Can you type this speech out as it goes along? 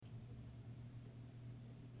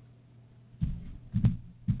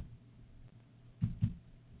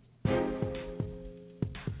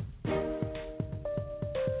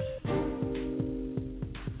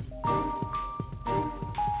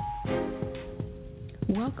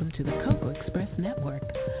Welcome to the Cocoa Express Network.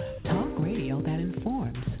 Talk radio that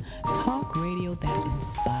informs. Talk radio that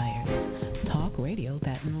inspires. Talk radio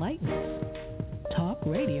that enlightens. Talk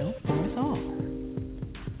radio for us all.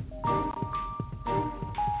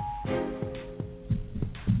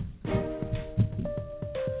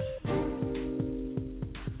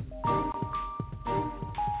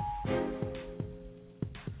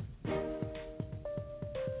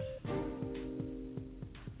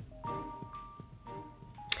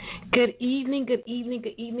 Good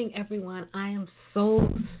evening, everyone. I am so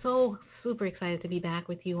super excited to be back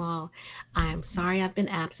with you all. I'm sorry I've been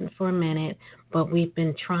absent for a minute, but we've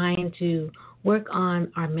been trying to work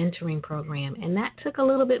on our mentoring program, and that took a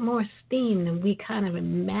little bit more steam than we kind of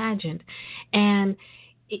imagined, and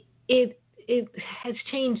it has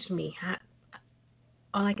changed me.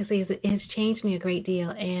 All I can say is it has changed me a great deal,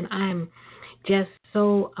 and I'm just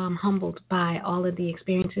so humbled by all of the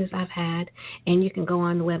experiences I've had, and you can go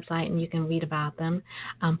on the website and you can read about them.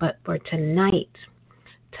 But for tonight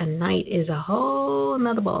is a whole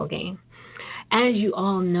another ball game. As you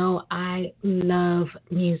all know, I love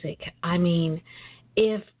music. I mean,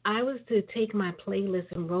 if I was to take my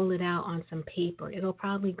playlist and roll it out on some paper, it'll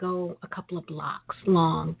probably go a couple of blocks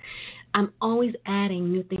long. I'm always adding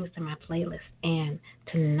new things to my playlist, and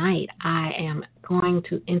tonight I am going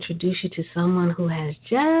to introduce you to someone who has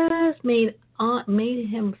just made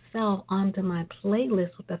himself onto my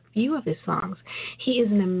playlist with a few of his songs. He is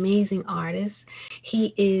an amazing artist.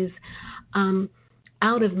 He is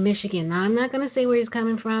out of Michigan. Now, I'm not going to say where he's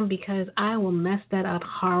coming from because I will mess that up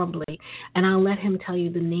horribly, and I'll let him tell you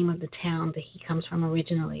the name of the town that he comes from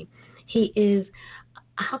originally. He is,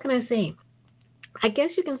 how can I say, I guess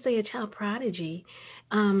you can say a child prodigy,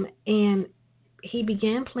 and he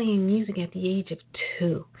began playing music at the age of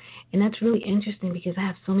 2, and that's really interesting because I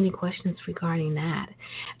have so many questions regarding that.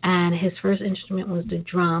 And his first instrument was the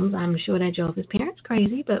drums. I'm sure that drove his parents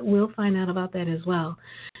crazy, but we'll find out about that as well.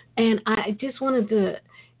 And I just wanted to,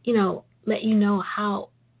 let you know how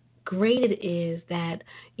great it is that,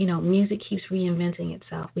 music keeps reinventing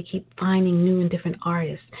itself. We keep finding new and different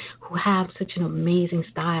artists who have such an amazing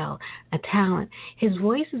style, a talent. His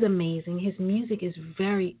voice is amazing. His music is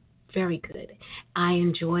very, very good. I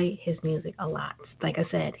enjoy his music a lot. Like I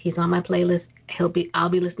said, he's on my playlist. I'll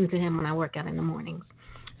be listening to him when I work out in the mornings.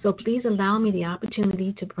 So please allow me the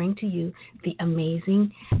opportunity to bring to you the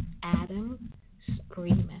amazing Adam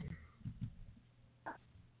Spreeman.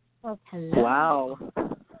 Hello. Wow.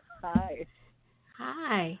 Hi.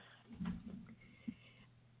 Hi.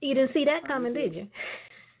 You didn't see that coming, did you?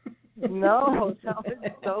 No, that was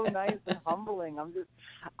so nice and humbling.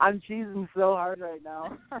 I'm cheesing so hard right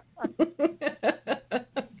now.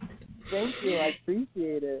 Thank you. I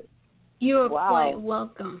appreciate it. You're quite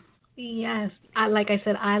welcome. Yes. Like I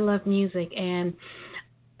said, I love music, and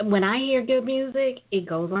when I hear good music, it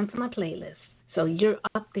goes onto my playlist. So you're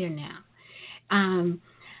up there now.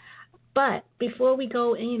 But before we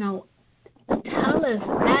go, tell us,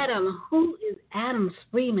 Adam, who is Adam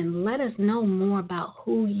Spreeman? Let us know more about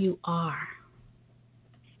who you are.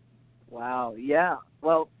 Wow. Yeah.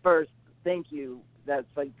 Well, first, thank you. That's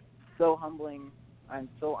so humbling. I'm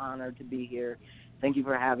so honored to be here. Thank you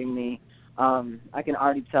for having me. I can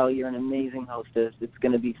already tell you're an amazing hostess. It's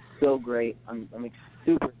going to be so great. I'm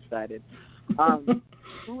super excited.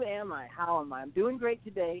 Who am I? How am I? I'm doing great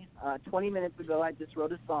today. 20 minutes ago, I just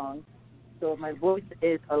wrote a song. So if my voice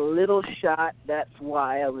is a little shot, that's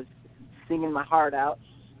why I was singing my heart out.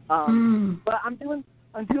 But I'm doing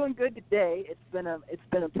good today. It's been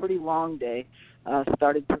a pretty long day.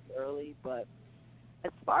 Started pretty early, but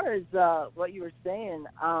as far as what you were saying,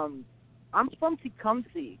 I'm from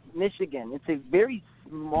Tecumseh, Michigan. It's a very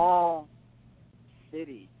small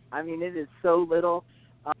city. I mean, it is so little.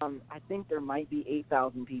 I think there might be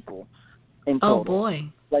 8,000 people in total. Oh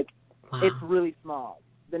boy! Wow. It's really small.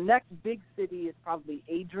 The next big city is probably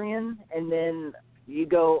Adrian, and then you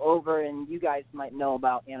go over, and you guys might know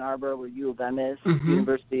about Ann Arbor, where U of M is,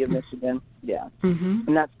 University of Michigan. Yeah.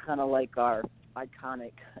 And that's kind of like our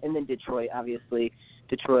iconic, and then Detroit, obviously.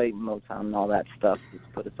 Detroit, Motown, and all that stuff just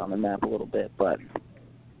put us on the map a little bit, but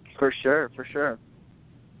for sure.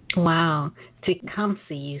 Wow.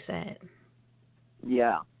 Tecumseh, you said.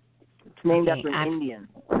 Yeah. It's named after an Indian.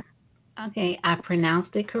 Okay, I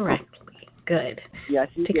pronounced it correctly. Good. Yes,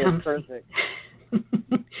 you did. Perfect.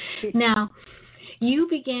 Now, you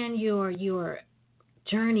began your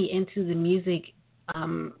journey into the music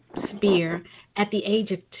sphere at the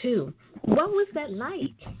age of 2. What was that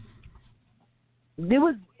like? It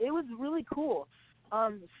was really cool.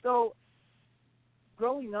 So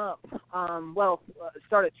growing up,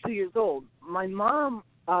 started at 2 years old. My mom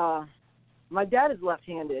my dad is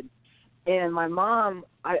left-handed, and my mom,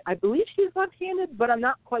 I believe she was left-handed, but I'm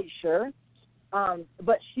not quite sure.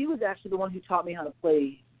 But she was actually the one who taught me how to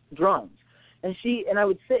play drums. And I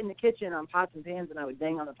would sit in the kitchen on pots and pans, and I would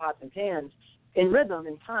bang on the pots and pans in rhythm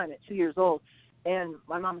and time at 2 years old. And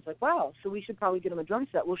my mom was like, wow, so we should probably get him a drum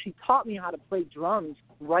set. Well, she taught me how to play drums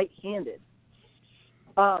right-handed.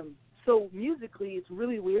 So musically, it's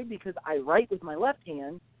really weird because I write with my left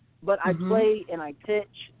hand, but I play and I pitch,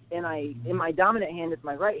 and in my dominant hand is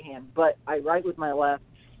my right hand, but I write with my left,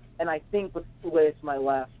 and I think with my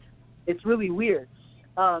left. It's really weird.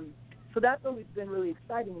 So that's always been really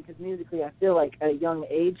exciting because musically I feel like at a young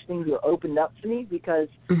age things were opened up to me because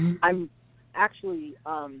I'm actually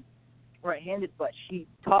right-handed, but she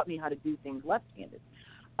taught me how to do things left-handed.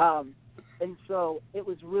 And so it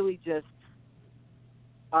was really just,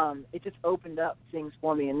 it just opened up things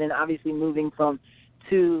for me. And then obviously moving from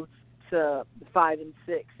 2 to 5 and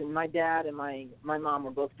 6, and my dad and my mom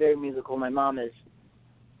were both very musical. My mom is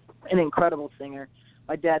an incredible singer.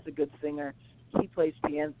 My dad's a good singer. He plays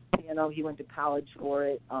piano. He went to college for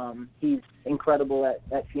it. He's incredible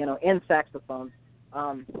at piano and saxophone,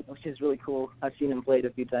 which is really cool. I've seen him play it a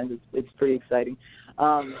few times. It's pretty exciting.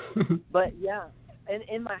 But, yeah, and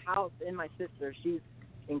in my house, and my sister, she's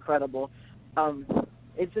incredible.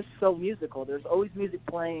 It's just so musical. There's always music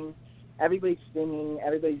playing. Everybody's singing.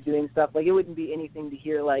 Everybody's doing stuff. Like, it wouldn't be anything to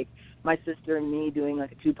hear, like, my sister and me doing,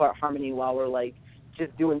 like, a 2-part harmony while we're, like,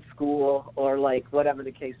 just doing school or, like, whatever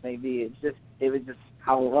the case may be. It was just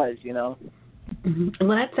how it was, you know.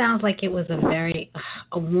 Well, that sounds like it was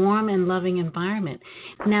a warm and loving environment.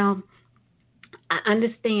 Now, I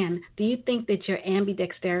understand. Do you think that your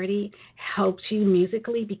ambidexterity helps you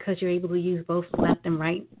musically because you're able to use both left and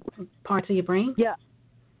right parts of your brain? Yeah.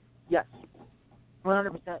 Yes.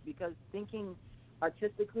 100%, because thinking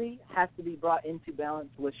artistically has to be brought into balance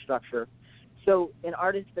with structure. So an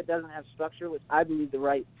artist that doesn't have structure, which I believe the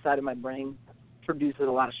right side of my brain produces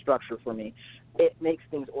a lot of structure for me. It makes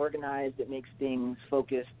things organized. It makes things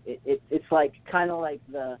focused. It's like kind of like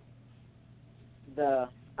the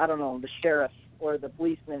I don't know, the sheriff or the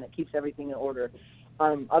policeman that keeps everything in order.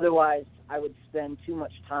 Otherwise, I would spend too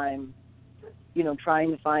much time, you know,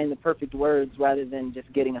 trying to find the perfect words rather than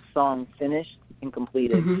just getting a song finished and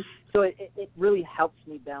completed. So it really helps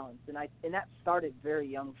me balance, and that started very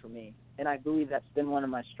young for me, and I believe that's been one of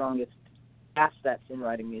my strongest assets in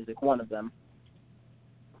writing music, one of them.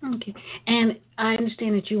 Okay. And I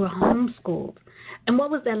understand that you were homeschooled. And what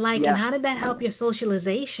was that like, and how did that help your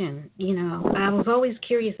socialization? You know, I was always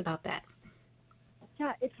curious about that.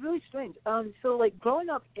 Yeah, it's really strange. So, like, growing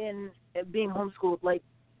up in being homeschooled, like,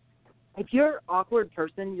 if you're an awkward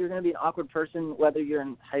person, you're going to be an awkward person whether you're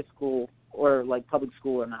in high school or, like, public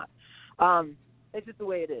school or not. It's just the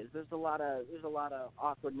way it is. There's a lot of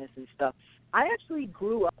awkwardness and stuff. I actually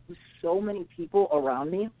grew up with so many people around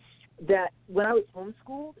me that when I was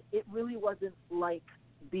homeschooled, it really wasn't like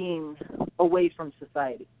being away from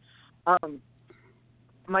society.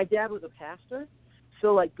 My dad was a pastor,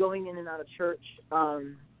 so like going in and out of church,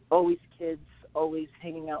 always kids, always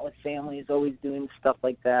hanging out with families, always doing stuff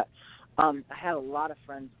like that. I had a lot of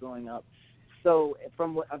friends growing up. So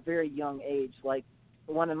from a very young age, like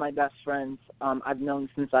one of my best friends I've known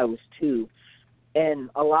since I was 2, and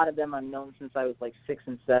a lot of them I've known since I was like 6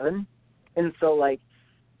 and 7. And so like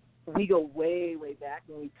we go way, way back,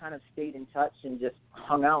 and we kind of stayed in touch and just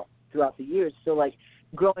hung out throughout the years. So like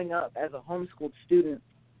growing up as a homeschooled student,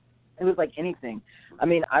 it was like anything. I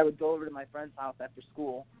mean, I would go over to my friend's house after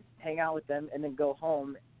school, hang out with them, and then go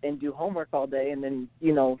home and do homework all day, and then,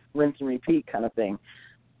 you know, rinse and repeat kind of thing.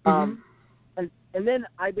 And then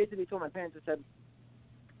I basically told my parents, I said,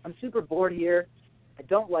 I'm super bored here. I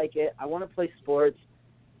don't like it. I want to play sports,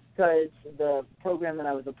 because the program that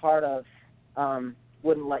I was a part of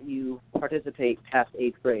wouldn't let you participate past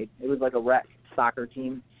 8th grade. It was like a rec soccer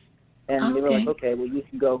team. And they were like, okay, well, you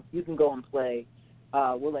can go and play.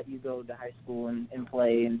 We'll let you go to high school and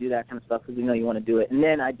play and do that kind of stuff because we know you want to do it. And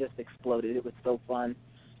then I just exploded. It was so fun.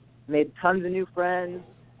 Made tons of new friends,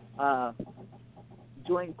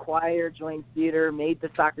 joined choir, joined theater, made the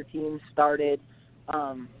soccer team, started.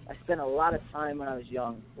 I spent a lot of time when I was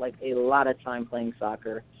young, like a lot of time playing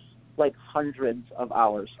soccer, like hundreds of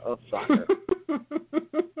hours of soccer.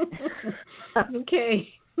 Okay.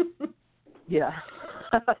 Yeah.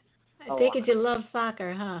 I take it you love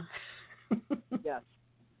soccer, huh? Yes.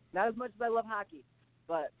 Not as much as I love hockey,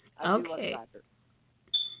 but I do love soccer.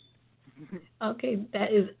 Okay,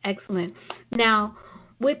 that is excellent. Now,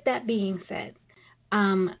 with that being said,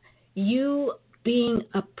 you being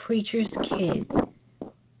a preacher's kid,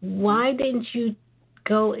 why didn't you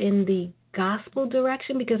go in the gospel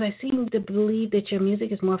direction? Because I seem to believe that your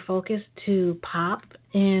music is more focused to pop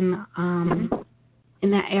in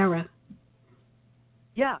that era.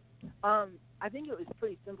 Yeah. I think it was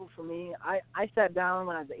pretty simple for me. I sat down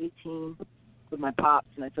when I was 18 with my pops,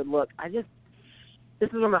 and I said, look, this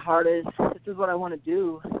is where my heart is. This is what I want to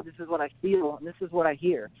do. This is what I feel, and this is what I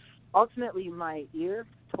hear. Ultimately, my ear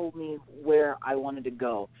told me where I wanted to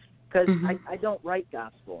go, because I don't write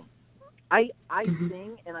gospel. I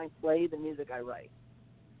sing and I play the music I write.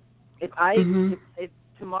 If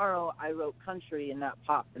tomorrow I wrote country and not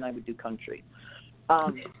pop, then I would do country.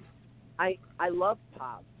 I love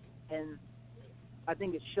pop, and I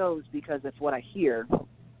think it shows because it's what I hear,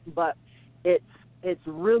 but it's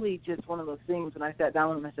really just one of those things. When I sat down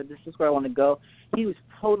with him, I said, this is where I want to go. He was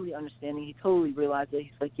totally understanding. He totally realized it.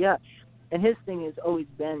 He's like, yeah. And his thing has always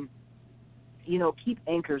been, keep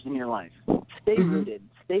anchors in your life. Stay rooted.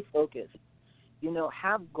 Stay focused.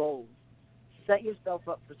 Have goals. Set yourself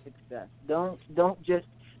up for success. Don't just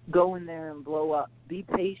go in there and blow up. Be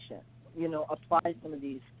patient. Apply some of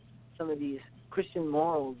these Christian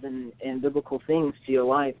morals and biblical things to your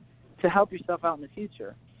life to help yourself out in the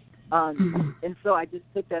future. And so I just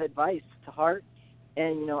took that advice to heart.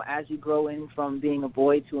 And, as you grow in from being a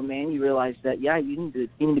boy to a man, you realize that, yeah, you need to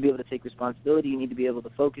be able to take responsibility. You need to be able to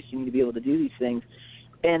focus. You need to be able to do these things.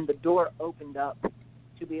 And the door opened up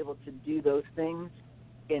to be able to do those things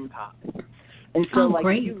in pop. And so,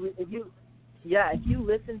 if you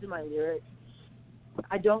listen to my lyrics,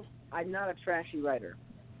 I'm not a trashy writer.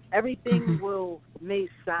 Everything may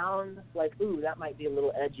sound like, ooh, that might be a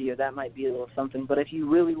little edgy or that might be a little something. But if you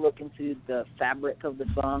really look into the fabric of the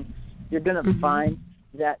song, you're going to find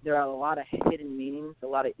that there are a lot of hidden meanings, a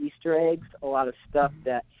lot of Easter eggs, a lot of stuff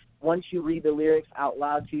that once you read the lyrics out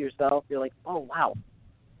loud to yourself, you're like, oh, wow,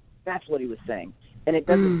 that's what he was saying. And it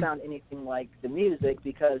doesn't sound anything like the music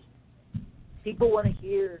because people want to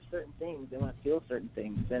hear certain things. They want to feel certain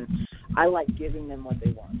things. And I like giving them what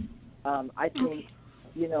they want. I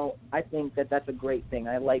think that that's a great thing.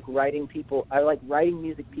 I like writing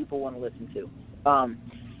music people want to listen to.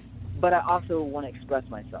 But I also want to express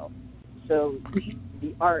myself. So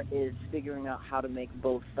the art is figuring out how to make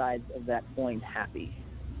both sides of that coin happy.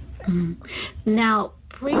 Now,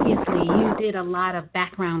 previously you did a lot of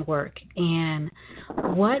background work, and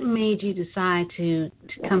what made you decide to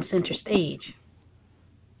come center stage?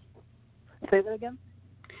 Say that again?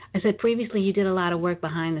 I said previously you did a lot of work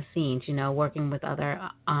behind the scenes, working with other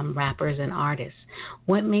rappers and artists.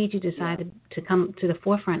 What made you decide to come to the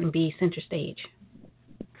forefront and be center stage?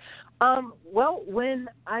 Well, when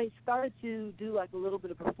I started to do like a little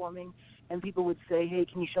bit of performing and people would say, hey,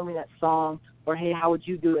 can you show me that song? Or, hey, how would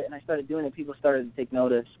you do it? And I started doing it, people started to take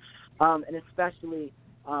notice. And especially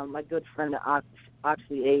my good friend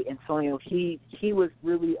Oxley 8, Antonio, he was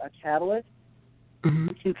really a catalyst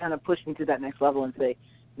to kind of push me to that next level and say,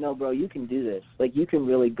 no, bro, you can do this. Like, you can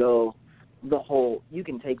really go you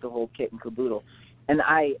can take the whole kit and caboodle. And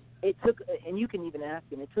it took, and you can even ask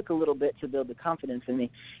him, it took a little bit to build the confidence in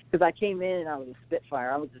me because I came in and I was a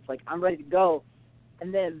spitfire. I was just like, I'm ready to go.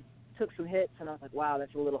 And then took some hits and I was like, wow,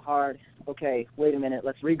 that's a little hard. Okay, wait a minute,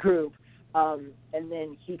 let's regroup. And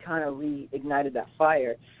then he kind of reignited that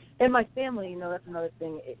fire. And my family, that's another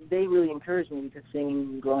thing. They really encouraged me because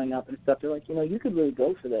singing, growing up and stuff, they're like, you could really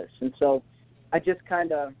go for this. And so I just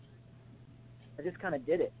kind of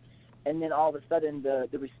did it. And then all of a sudden the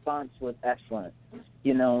response was excellent,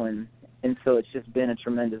 and so it's just been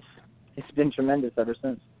tremendous ever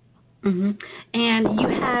since. And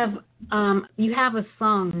you have a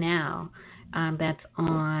song now that's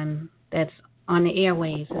on the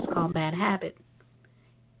airwaves. It's called Bad Habit.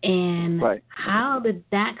 And how did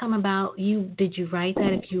that come about? Did you write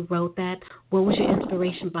that? If you wrote that, what was your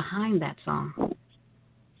inspiration behind that song?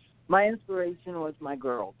 My inspiration was my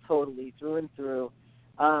girl, totally, through and through.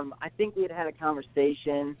 I think we had a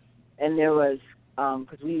conversation, and there was,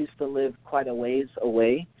 because we used to live quite a ways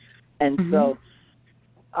away, and so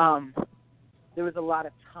there was a lot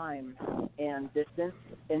of time and distance,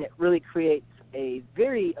 and it really creates a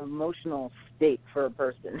very emotional state for a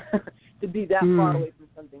person to be that far away from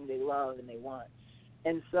something they love and they want.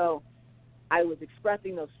 And so I was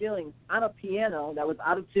expressing those feelings on a piano that was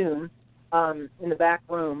out of tune in the back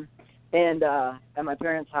room and at my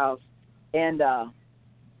parents' house, and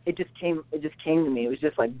it just came to me. It was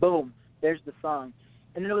just like, boom, there's the song.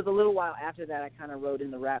 And then it was a little while after that I kind of wrote in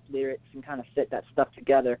the rap lyrics and kind of fit that stuff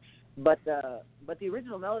together. But the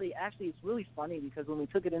original melody, actually, it's really funny because when we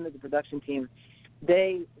took it into the production team,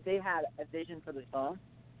 they had a vision for the song.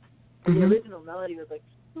 And the original melody was like,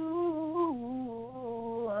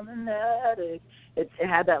 ooh, I'm an addict. It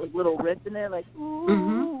had that little riff in there, like,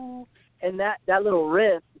 ooh. and that little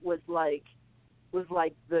riff was like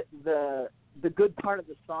the good part of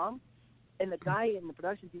the song. And the guy in the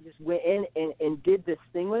production team just went in and did this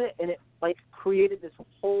thing with it, and it like created this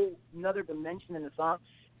whole another dimension in the song,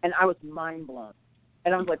 and I was mind blown.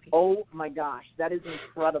 And I was like, oh my gosh, that is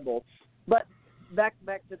incredible. But back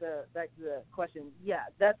to the question. Yeah,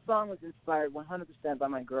 that song was inspired 100% by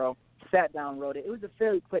my girl. Sat down, wrote it. It was a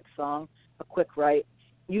fairly quick song, a quick write.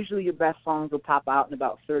 Usually your best songs will pop out in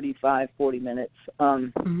about 35, 40 minutes.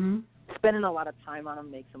 Spending a lot of time on them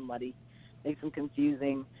makes them muddy, makes them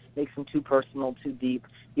confusing, makes them too personal, too deep.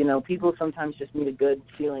 You know, people sometimes just need a good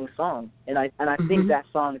feeling song, and I think that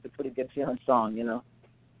song is a pretty good feeling song. You know.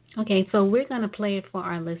 Okay, so we're going to play it for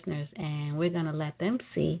our listeners, and we're going to let them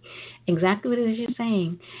see exactly what it is you're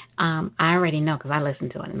saying. I already know because I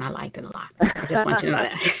listened to it, and I liked it a lot. I just want you to know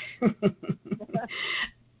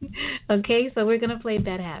that. Okay, so we're going to play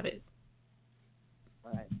Bad Habit.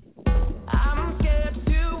 All right. I'm scared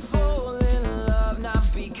to fall in love,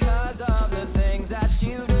 not because of the things that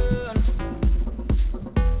you do.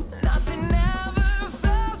 Nothing ever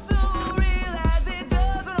felt so real as it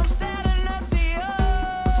does when I'm standing next to you.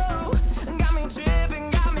 Got me tripping,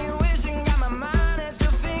 got me wishing, got my mind at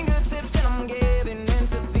your fingertips, and I'm giving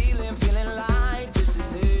into feeling like this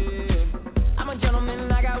is it. I'm a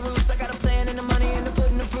gentleman, I got roots, I got a plan and the money and the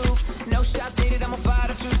pudding the proof. No shots needed, I'm a fire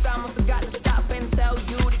the truth. I must have got to stop and tell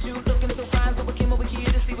you that you looking so fine, so I came over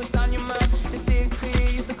here to see what's on your mind. This is clear,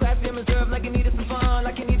 you so classy and reserved, like you needed some fun,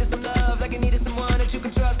 like you needed some love, like you needed someone that you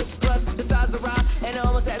can trust. Plus, the size of rock and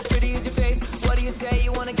almost as pretty as your face. What do you say?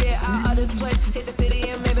 You wanna get out of this place, hit the city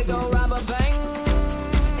and maybe go rob a bank?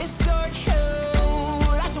 It's so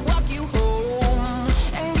cute, I should walk you home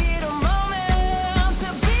and get a moment to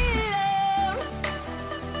be there.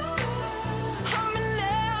 I'm an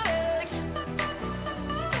addict,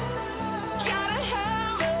 gotta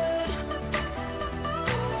have it.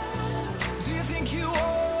 Do you think you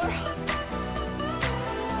are?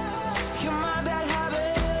 You're my bad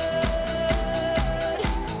habit.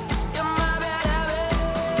 You're my bad habit.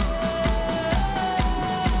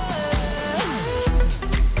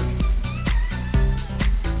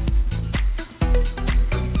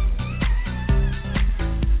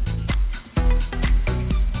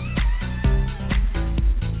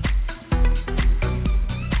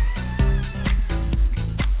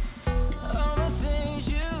 All the things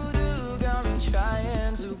you do got me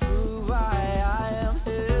trying to prove why I am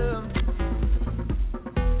him.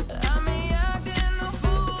 I'm acting a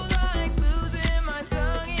fool, like losing my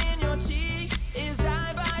tongue in your cheek. Is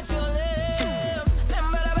I bite your lip? Then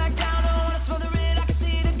better back down, don't wanna spill the red. I can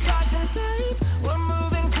see the caution tape. We're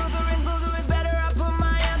moving closer and closer. It's better I put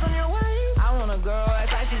my hands on your waist. I want a girl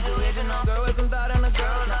that's like she's original, girl with some thought and a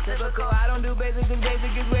girl not typical. I don't do basic 'cause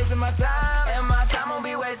basic is wasting my time, and my time won't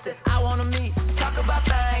be wasted. I wanna meet, talk about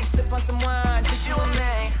things, sip on some wine, just you and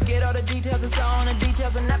me. Get all the details and so on the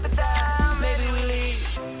details, and after that, maybe we leave.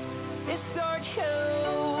 It's so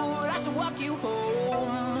cute, I should walk you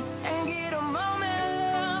home and get a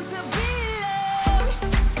moment to be there.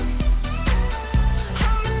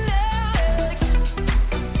 I'm an addict,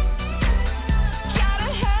 gotta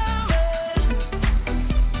have it.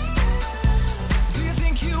 Do you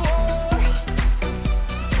think you are?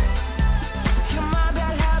 You're my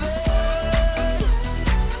bad habit.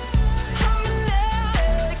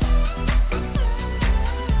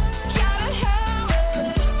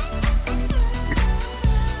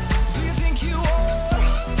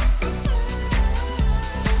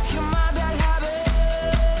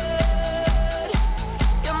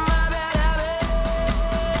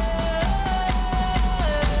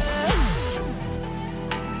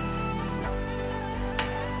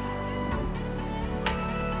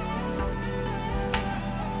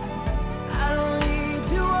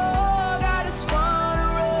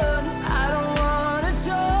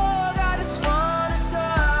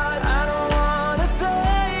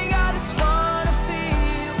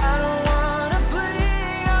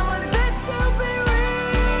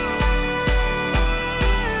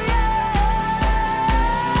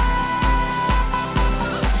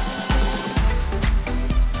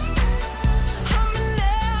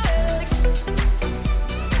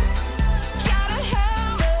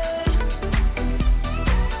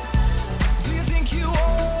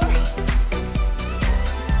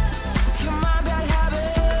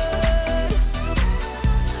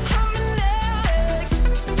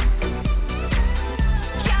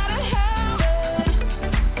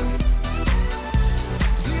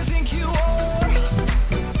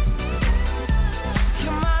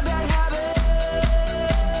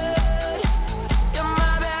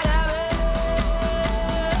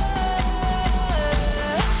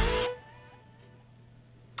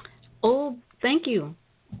 Oh, thank you.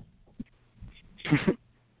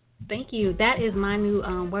 Thank you. That is my new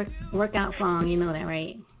workout song. You know that,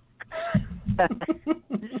 right?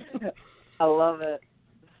 I love it.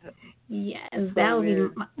 Yes, It's that so would be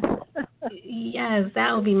weird. my, yes,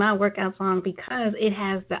 that would be my workout song because it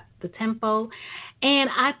has the tempo, and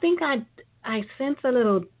I think I sense a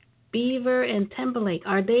little Beaver and Timberlake.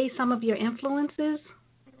 Are they some of your influences?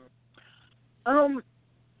 um,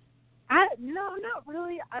 I no, not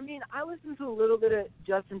really. I mean, I listened to a little bit of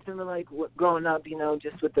Justin Timberlake growing up,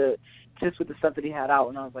 just with the stuff that he had out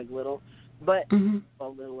when I was like little, but Mhm.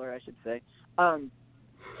 well, littler, I should say. Um,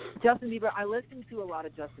 Justin Bieber, I listen to a lot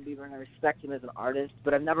of Justin Bieber and I respect him as an artist,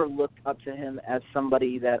 but I've never looked up to him as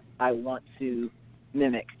somebody that I want to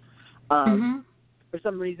mimic. Um, Mhm. for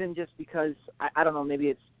some reason, just because I don't know, maybe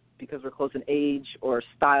it's because we're close in age or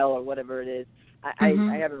style or whatever it is. I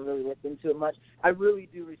Mhm. haven't really looked into it much. I really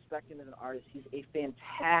do respect him as an artist. He's a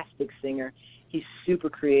fantastic singer. He's super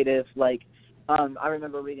creative. Like, I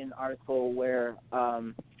remember reading an article where,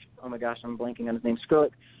 oh my gosh, I'm blanking on his name.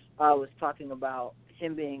 Skrillex was talking about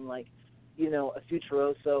him being like, a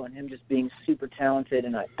futuroso and him just being super talented.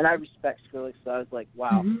 And I respect Skrillex. So I was like,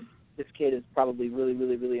 wow, Mhm. this kid is probably really,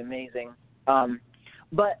 really, really amazing.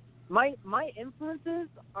 But my influences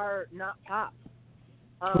are not pop.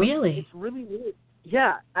 Really? It's really weird.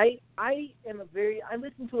 Yeah, I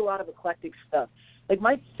listen to a lot of eclectic stuff. Like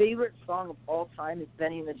my favorite song of all time is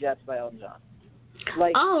Benny and the Jets by Elton John.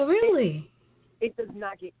 Like Oh, really? it does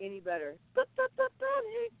not get any better.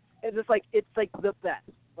 It's just like it's like the best.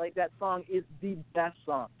 Like that song is the best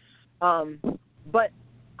song. But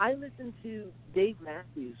I listened to Dave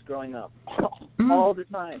Matthews growing up all the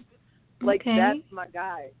time. Like Okay. that's my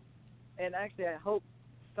guy. And actually, I hope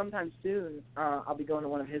sometime soon I'll be going to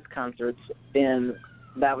one of his concerts, and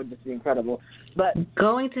that would just be incredible. But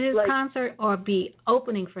Going to his like, concert or be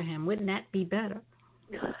opening for him? Wouldn't that be better?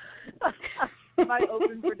 if I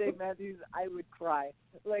opened for Dave Matthews, I would cry.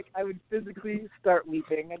 Like I would physically start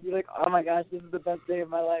weeping. I'd be like, "Oh my gosh, this is the best day of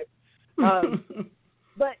my life."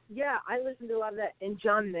 But yeah, I listen to a lot of that. And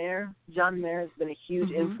John Mayer has been a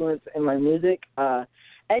huge influence in my music.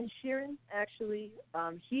 Ed Sheeran, actually,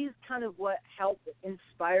 he's kind of what helped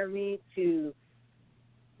inspire me to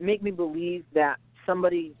make me believe that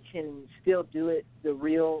somebody can still do it the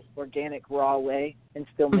real, organic, raw way and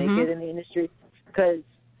still make it in the industry. Because,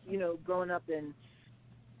 growing up and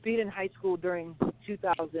being in high school during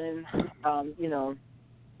 2000,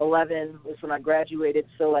 11 was when I graduated.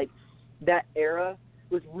 So, like, that era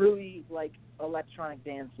was really, like, electronic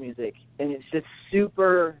dance music. And it's just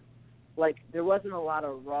super, like, there wasn't a lot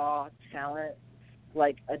of raw talent.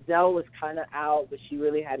 Like, Adele was kind of out, but she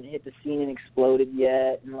really hadn't hit the scene and exploded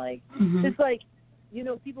yet. And, like, it's like,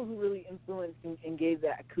 people who really influenced and gave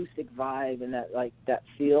that acoustic vibe and that, like, that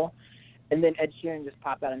feel. And then Ed Sheeran just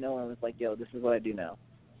popped out of nowhere and was like, yo, this is what I do now.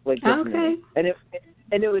 Like, this is me.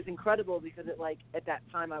 And it was incredible because, at that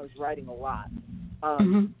time I was writing a lot.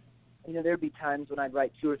 There'd be times when I'd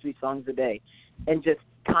write 2 or 3 songs a day and just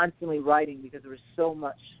constantly writing because there was so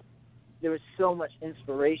much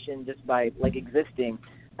inspiration just by, like, existing.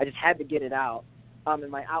 I just had to get it out, and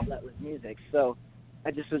my outlet was music. So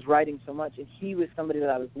I just was writing so much, and he was somebody that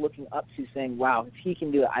I was looking up to saying, wow, if he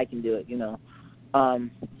can do it, I can do it,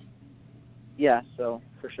 Yeah, so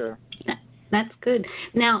for sure. That's good.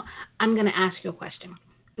 Now, I'm going to ask you a question.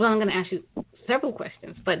 Well, I'm going to ask you several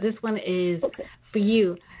questions, but this one is for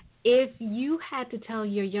you. If you had to tell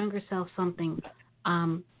your younger self something,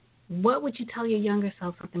 what would you tell your younger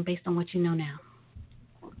self something based on what you know now?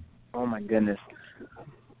 Oh, my goodness.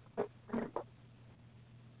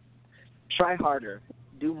 Try harder.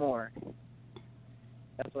 Do more.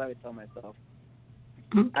 That's what I would tell myself.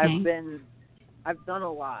 Okay. I've done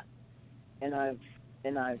a lot, and I've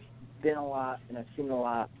been a lot, and I've seen a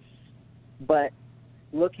lot. But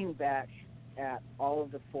looking back at all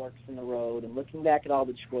of the forks in the road, and looking back at all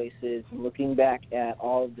the choices, and looking back at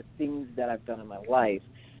all of the things that I've done in my life,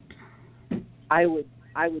 I would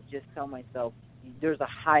just tell myself, there's a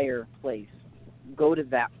higher place. Go to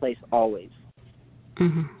that place always.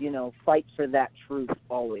 Fight for that truth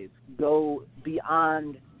always. Go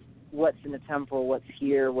beyond what's in the temporal, what's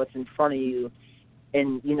here, what's in front of you,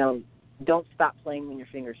 and, don't stop playing when your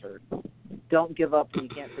fingers hurt. Don't give up when you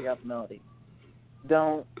can't figure out the melody.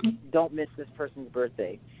 Don't miss this person's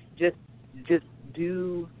birthday. Just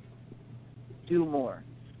do more,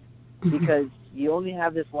 because you only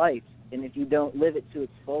have this life, and if you don't live it to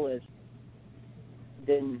its fullest,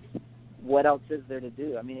 then what else is there to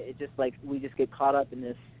do? I mean, it just like we just get caught up in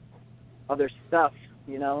this other stuff,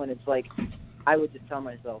 and it's like I would just tell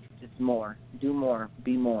myself, just more, do more,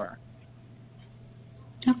 be more.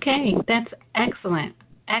 Okay, that's excellent.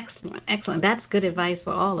 Excellent, excellent. That's good advice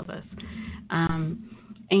for all of us.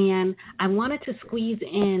 And I wanted to squeeze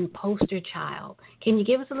in Poster Child. Can you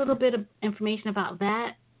give us a little bit of information about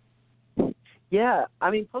that? Yeah,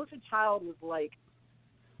 I mean, Poster Child was like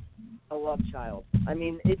a love child. I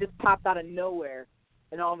mean, it just popped out of nowhere,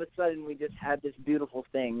 and all of a sudden we just had this beautiful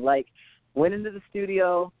thing. Like, went into the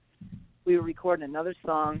studio, we were recording another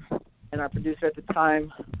song, and our producer at the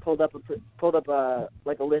time pulled up a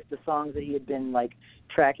list of songs that he had been like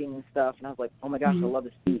tracking and stuff, and I was like, oh my gosh, I love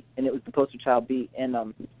this beat, and it was the Poster Child beat, and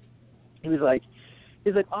he was like,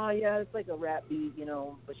 oh yeah, it's like a rap beat, you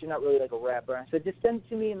know, but you're not really like a rapper. I said, just send it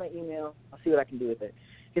to me in my email. I'll see what I can do with it.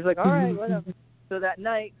 He's like, all right, whatever. So that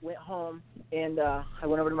night, went home, and I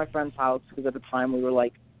went over to my friend's house because at the time we were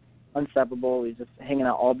like inseparable. We were just hanging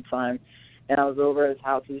out all the time. And I was over at his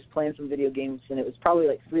house. He was playing some video games, and it was probably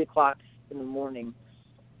like 3 o'clock in the morning.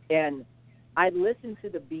 And I listened to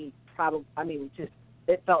the beat just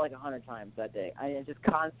it felt like 100 times that day. I just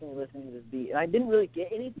constantly listening to this beat. And I didn't really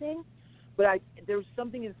get anything, but there was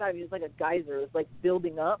something inside me. It was like a geyser. It was like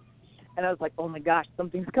building up. And I was like, oh, my gosh,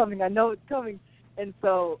 something's coming. I know it's coming. And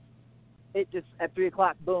so it just, at 3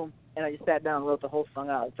 o'clock, boom, and I just sat down and wrote the whole song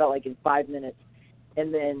out. It felt like in 5 minutes.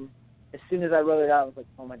 And then as soon as I wrote it out, I was like,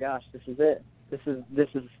 oh, my gosh, this is it. This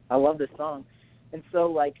is I love this song. And so,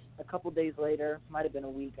 like, a couple days later, might have been a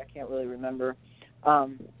week, I can't really remember,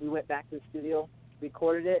 we went back to the studio,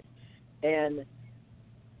 recorded it, and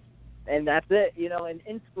that's it, you know. And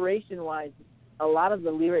inspiration-wise, a lot of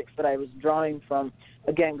the lyrics that I was drawing from,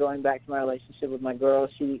 again, going back to my relationship with my girl,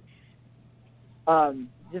 she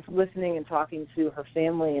just listening and talking to her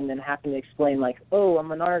family and then having to explain, like, oh,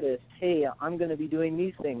 I'm an artist. Hey, I'm going to be doing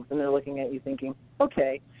these things. And they're looking at you thinking,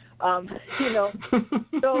 okay, you know,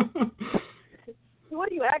 so what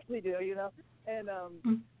do you actually do, you know? And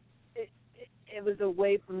it was a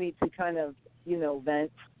way for me to kind of, you know,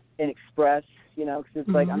 vent and express, you know, because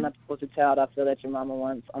it's like, I'm not the poster child I feel that your mama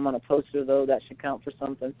wants. I'm on a poster, though. That should count for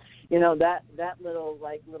something. You know, that little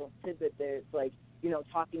tidbit there, it's like, you know,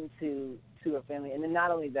 talking to her family. And then not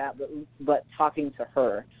only that, but talking to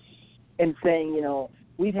her and saying, you know,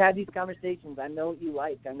 we've had these conversations. I know what you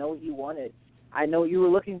liked. I know what you wanted. I know what you were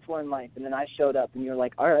looking for in life. And then I showed up, and you're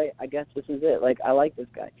like, all right, I guess this is it. Like, I like this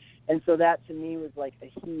guy. And so that, to me, was like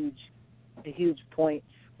a huge point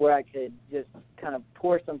where I could just kind of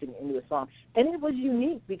pour something into a song. And it was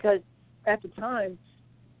unique because at the time,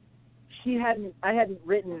 I hadn't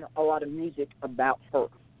written a lot of music about her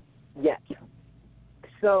yet.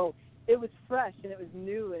 So it was fresh, and it was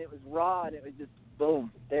new, and it was raw, and it was just,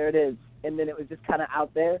 boom, there it is. And then it was just kind of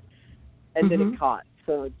out there, and then it caught.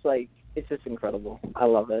 So it's like, it's just incredible. I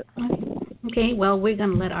love it. Okay, well, we're going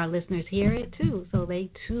to let our listeners hear it, too, so they,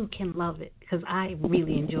 too, can love it, because I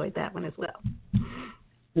really enjoyed that one as well.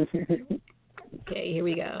 Okay, here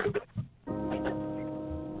we go.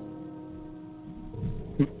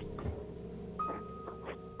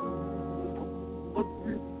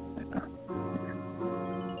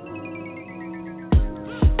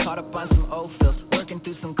 Caught up on some old feels, working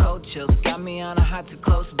through some cold chills. Got me on a hot too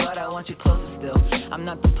close, but I want you closer still. I'm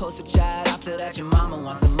not the poster child, I feel that your mama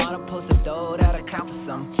wants. I'm on a poster though, that'll count for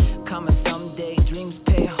some. Coming someday, dreams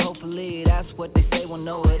pay, hopefully that's what they say. Well,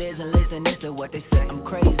 no, it isn't, listen to what they say. I'm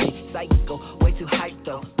crazy, psycho, way too hyped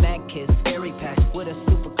though. Mad kids, scary packs with a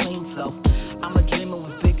super clean flow. I'm a dreamer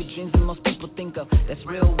with bigger dreams than most people think of. That's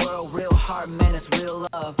real world, real heart, man, it's real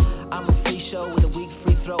love. I'm a free show with a weak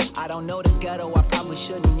free throw. I don't know the ghetto, I probably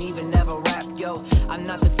shouldn't even ever rap, yo. I'm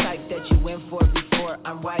not the type that you went for before.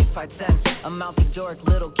 I'm right 5'10", a mouthy dork,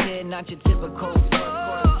 little kid, not your typical dork.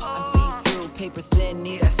 I'm see-through, paper thin,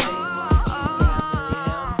 need a save.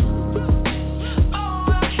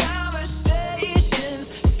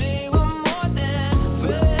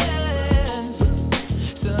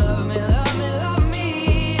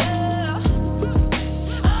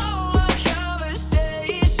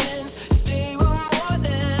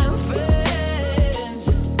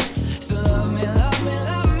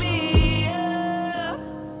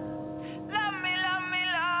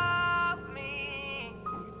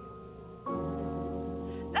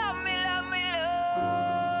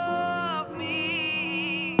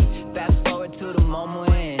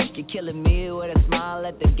 Killing me with a smile,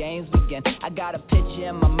 let the games begin. I got a picture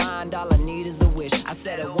in my mind, all I need is a wish. I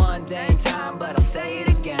said it one day in time, but I'll say it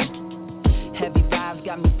again. Heavy vibes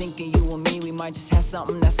got me thinking you and me, we might just have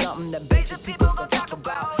something that bitches people gon' talk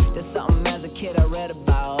about. There's something as a kid I read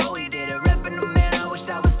about. Oh, we did it, reppin' the man, I wish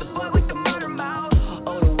I was the boy with the murder mouth.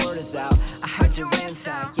 Oh, the word is out, I heard your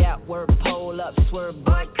inside. Yeah, word pull up, swerve,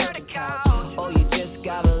 boy, cut the couch. Oh, you just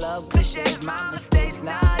gotta love cliches, my mistakes,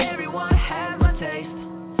 not everyone has my taste.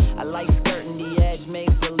 Tight skirt and the edge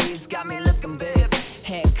makes the leaves got me looking big.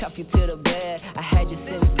 Handcuff you to the bed, I had you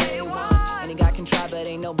since day one. Any guy can try, but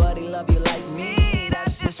ain't nobody love you like me.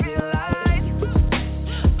 That's just real life.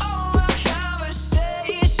 Oh, our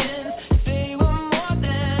conversations, they were more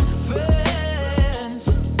than friends.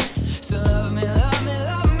 So love me, love me,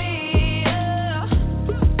 love me, yeah.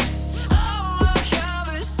 Oh, our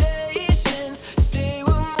conversations, they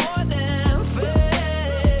were more than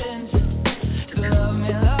friends. So love me,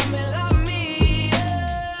 love me, love me,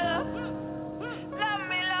 yeah. Love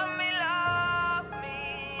me, love me, love me.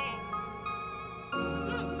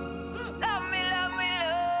 Love me, love me,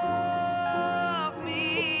 love me.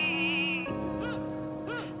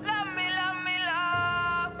 Love me, love me,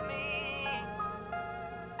 love me.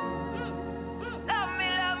 Love me,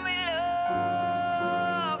 love me,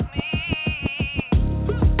 love me.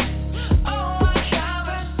 Oh, our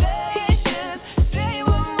conversations, they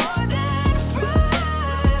were more than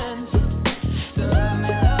friends. So love me,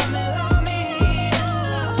 love me, love me.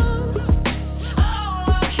 Oh,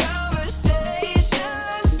 our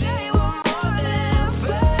conversations, they were more than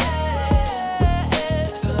friends.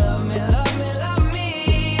 So love me, love me, love me.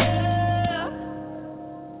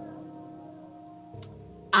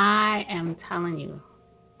 I am telling you,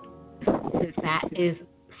 that is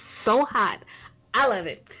so hot. I love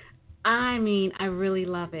it. I mean, I really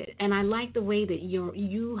love it, and I like the way that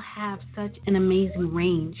you have such an amazing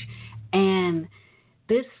range, and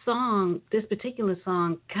this song, this particular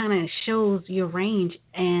song, kind of shows your range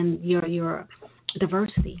and your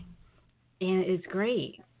diversity, and it's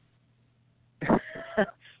great.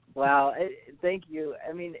 Wow, thank you.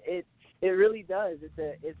 I mean, it really does.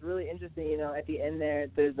 It's really interesting. You know, at the end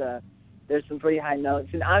there's some pretty high notes,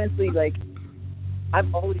 and honestly, like,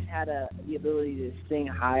 I've always had the ability to sing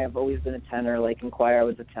high. I've always been a tenor. Like in choir, I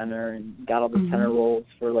was a tenor and got all the tenor roles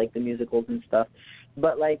for like the musicals and stuff.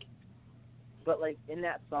 But like in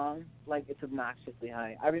that song, like, it's obnoxiously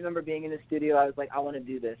high. I remember being in the studio. I was like, I want to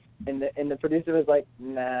do this, and the producer was like,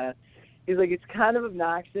 nah. He's like, it's kind of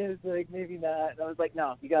obnoxious, like maybe not. And I was like,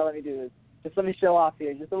 no, you gotta let me do this. Just let me show off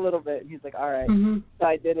here, just a little bit. And he's like, all right. So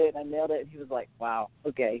I did it, and I nailed it. And he was like, wow,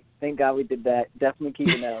 okay, thank God we did that. Definitely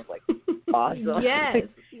keeping that. I was like, awesome. Yes,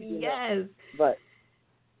 Know? yes. But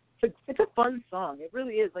it's a fun song. It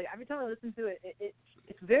really is. Like, every time I listen to it,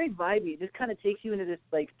 it's very vibey. It just kind of takes you into this,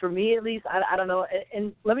 like, for me at least, I don't know.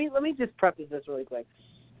 And let me just preface this really quick.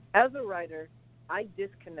 As a writer, I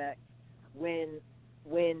disconnect when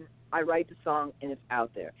I write the song and it's out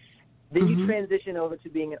there. Then you transition over to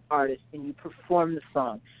being an artist and you perform the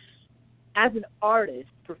song. As an artist,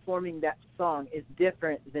 performing that song is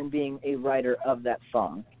different than being a writer of that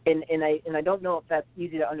song. And I don't know if that's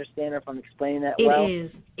easy to understand or if I'm explaining that well.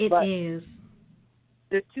 It is.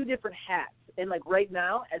 There's two different hats. And like right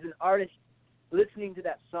now, as an artist listening to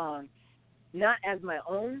that song, not as my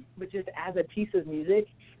own, but just as a piece of music,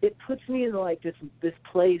 it puts me in like this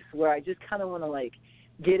place where I just kind of want to like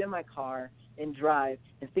get in my car and drive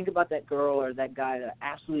and think about that girl or that guy that I'm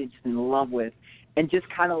absolutely just in love with, and just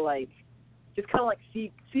kind of like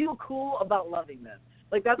feel cool about loving them.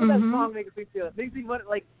 Like, that's what that song makes me feel. It makes me want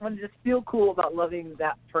to just feel cool about loving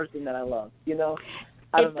that person that I love. You know,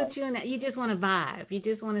 It puts you in that. You just want to vibe. You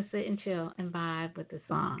just want to sit and chill and vibe with the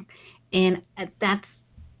song, and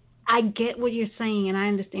I get what you're saying, and I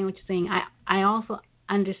understand what you're saying. I also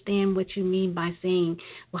understand what you mean by saying,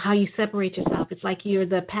 well, how you separate yourself. It's like you're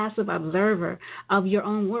the passive observer of your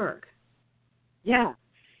own work. Yeah.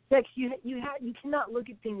 Like, you cannot look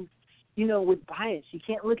at things, you know, with bias. You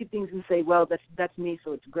can't look at things and say, well, that's me,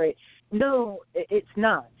 so it's great. No, it's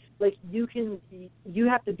not. Like, you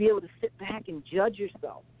have to be able to sit back and judge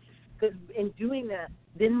yourself. Because in doing that,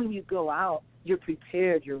 then when you go out, you're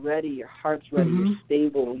prepared, you're ready, your heart's ready, you're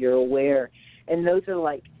stable, you're aware. And those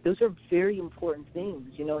are very important things,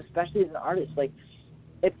 you know, especially as an artist. Like,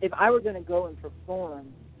 if I were going to go and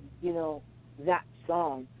perform, you know, that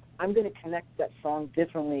song, I'm going to connect that song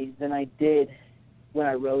differently than I did when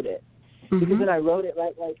I wrote it. Because when I wrote it,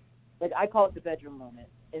 like I call it the bedroom moment.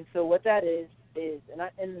 And so what that is,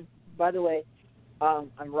 and by the way,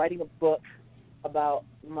 I'm writing a book about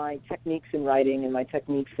my techniques in writing and my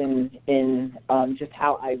techniques in just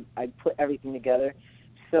how I put everything together.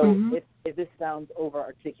 So if this sounds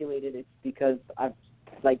over-articulated, it's because I've,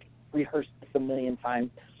 like, rehearsed this a million times.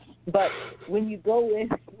 But when you go in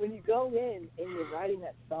and you're writing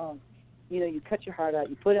that song, you know, you cut your heart out,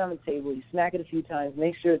 you put it on the table, you smack it a few times,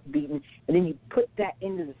 make sure it's beaten, and then you put that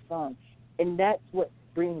into the song. And that's what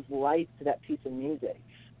brings life to that piece of music.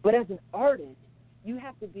 But as an artist, you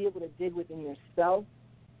have to be able to dig within yourself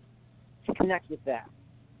to connect with that.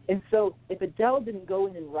 And so if Adele didn't go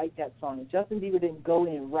in and write that song, if Justin Bieber didn't go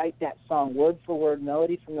in and write that song word for word,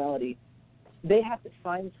 melody for melody, they have to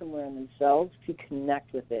find somewhere in themselves to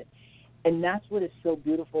connect with it. And that's what is so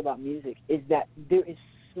beautiful about music, is that there is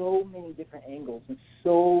so many different angles and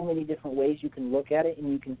so many different ways you can look at it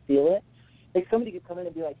and you can feel it. Like somebody could come in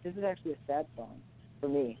and be like, this is actually a sad song for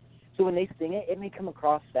me. So when they sing it, it may come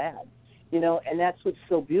across sad, you know, and that's what's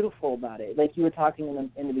so beautiful about it. Like you were talking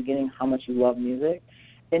in the beginning how much you love music,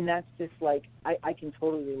 and that's just like, I can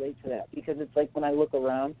totally relate to that, because it's like when I look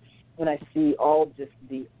around, when I see all just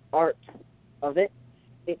the art of it,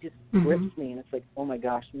 it just grips me, and it's like, oh my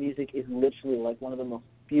gosh, music is literally like one of the most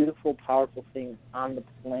beautiful, powerful things on the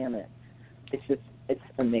planet. It's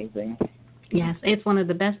amazing. Yes, it's one of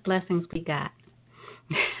the best blessings we got.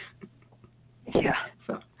 Yeah.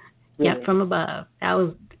 Really? Yeah, from above. That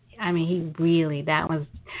was, I mean,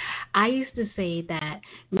 I used to say that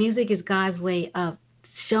music is God's way of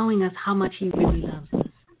showing us how much he really loves us.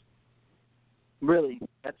 Really,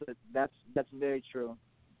 that's very true.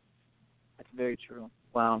 That's very true.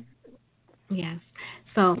 Wow. Yes.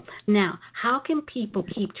 So now, how can people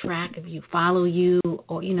keep track of you, follow you,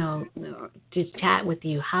 or, you know, just chat with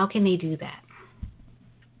you? How can they do that?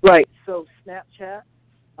 Right. So Snapchat,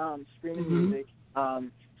 Spreeman Music,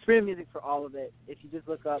 Spreeman Music for all of it. If you just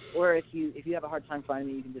look up, or if you have a hard time finding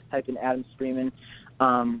me, you can just type in Adam Spreeman,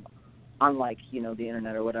 on like, you know, the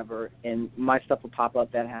internet or whatever, and my stuff will pop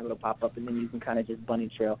up. That habit will pop up, and then you can kind of just bunny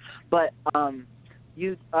trail. But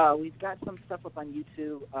we've got some stuff up on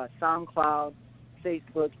YouTube, SoundCloud,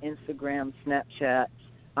 Facebook, Instagram, Snapchat.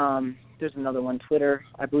 There's another one, Twitter.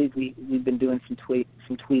 I believe we've been doing some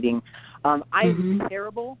tweeting. I'm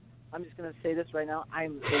terrible. I'm just going to say this right now.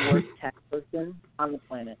 I'm the worst tech person on the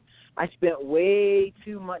planet. I spent way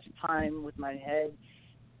too much time with my head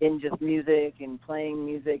in just music and playing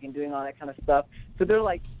music and doing all that kind of stuff. So they're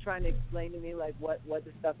like trying to explain to me like what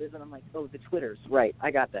the stuff is, and I'm like, oh, the Twitters, right? I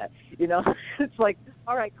got that. You know, it's like,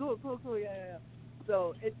 all right, cool, yeah.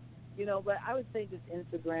 So it's, you know, but I would say just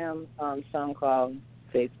Instagram, SoundCloud,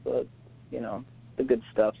 Facebook, you know, the good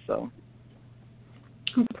stuff. So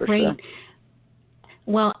great. Sure.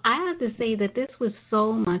 Well, I have to say that this was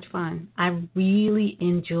so much fun. I really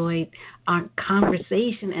enjoyed our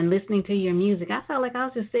conversation and listening to your music. I felt like I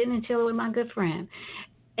was just sitting and chilling with my good friend.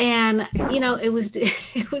 And, you know, it was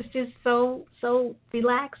just so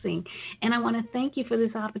relaxing. And I want to thank you for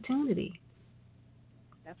this opportunity.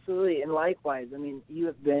 Absolutely. And likewise, I mean, you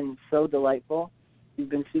have been so delightful. You've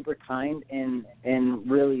been super kind, and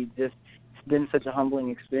really just, it's been such a humbling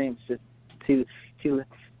experience just to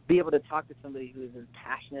be able to talk to somebody who is as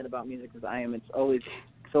passionate about music as I am. It's always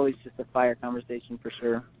just a fire conversation for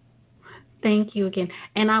sure. Thank you again.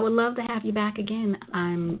 And I would love to have you back again.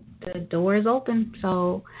 The door is open.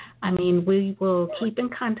 So, I mean, we will keep in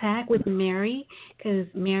contact with Mary, because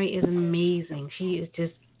Mary is amazing. She is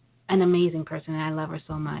just an amazing person, and I love her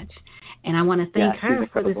so much. And I want to thank her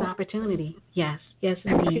for this opportunity. Yes,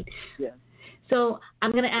 indeed. Yeah. So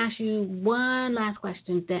I'm going to ask you one last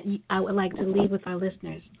question that I would like to leave with our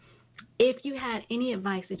listeners. If you had any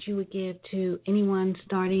advice that you would give to anyone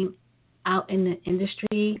starting out in the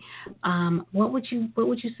industry, what would you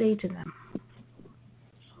say to them?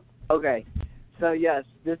 Okay, so yes,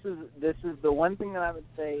 this is the one thing that I would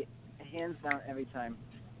say, hands down, every time.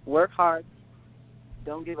 Work hard,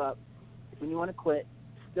 don't give up. When you want to quit,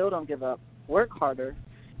 still don't give up. Work harder,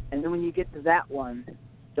 and then when you get to that one,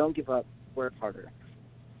 don't give up. Work harder,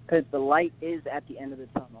 because the light is at the end of the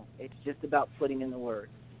tunnel. It's just about putting in the work.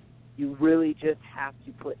 You really just have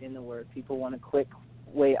to put in the work. People want a quick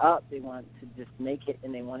way up. They want to just make it,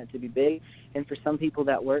 and they want it to be big. And for some people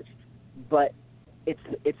that works, but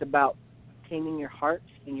it's about taming your heart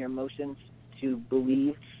and your emotions to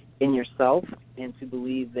believe in yourself and to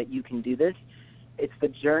believe that you can do this. It's the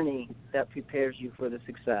journey that prepares you for the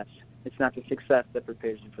success. It's not the success that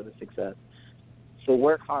prepares you for the success. So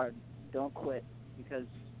work hard. Don't quit, because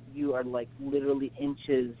you are like literally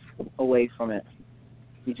inches away from it.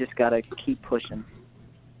 You just got to keep pushing.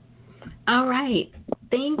 All right.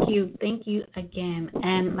 Thank you again.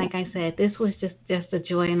 And like I said, this was just a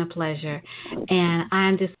joy and a pleasure. And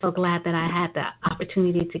I'm just so glad that I had the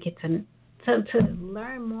opportunity to get to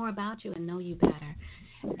learn more about you and know you better.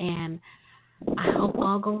 And I hope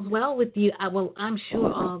all goes well with you. I'm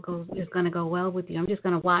sure is going to go well with you. I'm just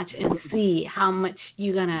going to watch and see how much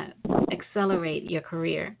you're going to accelerate your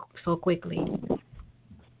career so quickly.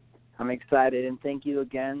 I'm excited, and thank you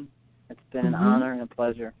again. It's been an honor and a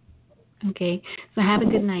pleasure. Okay. So have a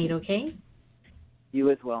good night, okay?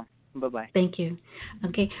 You as well. Bye-bye. Thank you.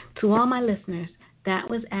 Okay. To all my listeners, that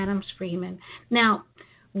was Adam Spreeman. Now,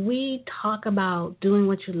 we talk about doing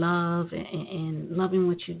what you love and loving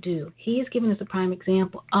what you do. He is giving us a prime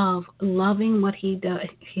example of loving what he's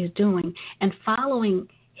doing and following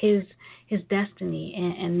his destiny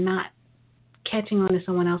and not catching on to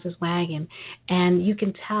someone else's wagon. And you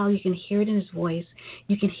can tell, you can hear it in his voice,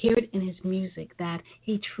 you can hear it in his music that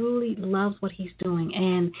he truly loves what he's doing,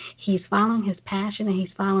 and he's following his passion, and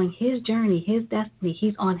he's following his journey, his destiny.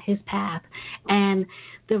 He's on his path, and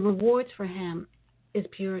the rewards for him is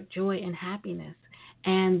pure joy and happiness,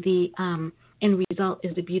 and the end result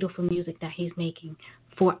is the beautiful music that he's making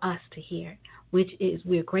for us to hear, which is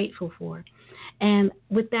we're grateful for. And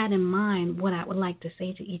with that in mind, what I would like to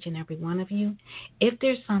say to each and every one of you, if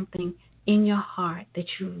there's something in your heart that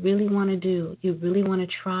you really want to do, you really want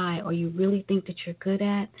to try, or you really think that you're good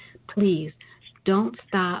at, please don't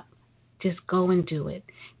stop. Just go and do it.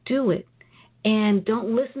 Do it. And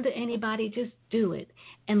don't listen to anybody. Just do it.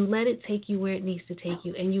 And let it take you where it needs to take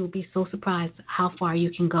you. And you will be so surprised how far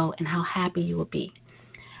you can go and how happy you will be.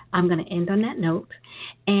 I'm going to end on that note.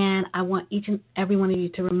 And I want each and every one of you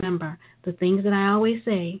to remember the things that I always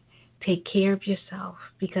say. Take care of yourself,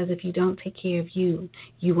 because if you don't take care of you,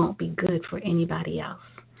 you won't be good for anybody else.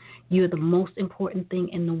 You're the most important thing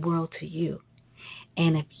in the world to you.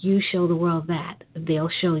 And if you show the world that, they'll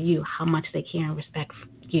show you how much they care and respect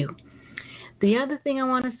you. The other thing I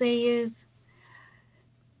want to say is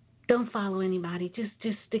don't follow anybody. Just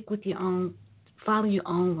stick with your own, follow your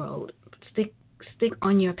own road. Stick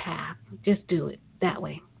on your path. Just do it that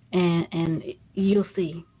way. And you'll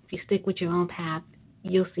see. If you stick with your own path,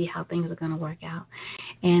 you'll see how things are going to work out.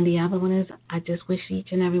 And the other one is I just wish each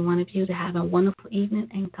and every one of you to have a wonderful evening,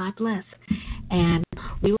 and God bless. And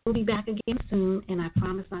we will be back again soon, and I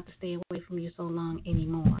promise not to stay away from you so long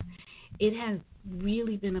anymore. It has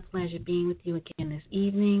really been a pleasure being with you again this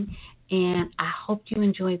evening, and I hope you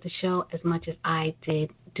enjoyed the show as much as I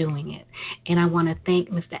did doing it. And I want to thank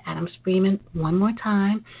Mr. Adam Spreeman one more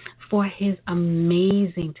time for his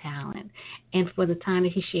amazing talent and for the time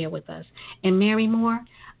that he shared with us. And Mary Moore,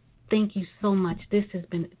 thank you so much. This has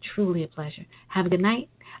been truly a pleasure. Have a good night.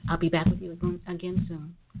 I'll be back with you again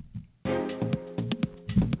soon.